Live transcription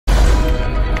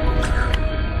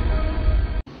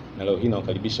na leo hii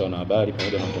nawakaribisha wanahabari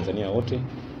pamoja na Watanzania wote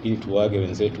ili tuwaage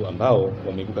wenzetu ambao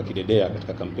wameibuka kidedea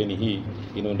katika kampeni hii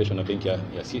inayoendeshwa na benki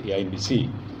ya NBC,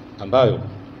 ambayo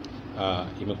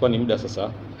imekuwa ni muda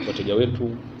sasa. Wateja wetu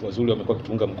wazuri wamekuwa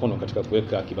kutunga mkono katika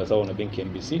kuweka akiba zao na benki ya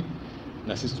NBC,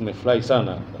 na sisi tumefurahi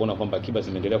sana kuona kwamba akiba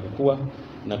zimeendelea kukua,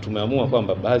 na tumeamua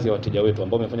kwamba baadhi ya wateja wetu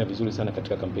ambao wamefanya vizuri sana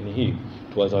katika kampeni hii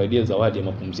tuwazawadie zawadi ya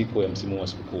mapumziko ya msimu wa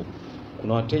sikukuu.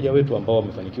 Kuna wateja wetu ambao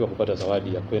wamefanikiwa kupata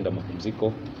zawadi ya kwenda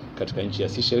mapumziko katika nchi ya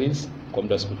Seychelles kwa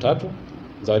muda wa siku 3.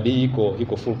 Zawadi hii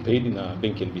iko full paid na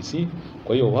benki NBC.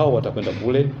 Kwa hiyo wao watakwenda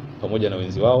kule pamoja na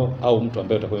wenzi wao au mtu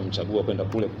ambaye atakayemchagua kwenda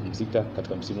kule kupumzika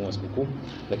katika msimu wa sikukuu.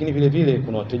 Lakini vile vile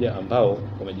kuna wateja ambao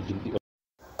wamejipindia.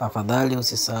 Tafadhali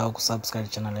usisahau kusubscribe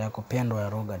channel yako pendwa ya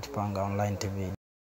Robert Panga Online TV.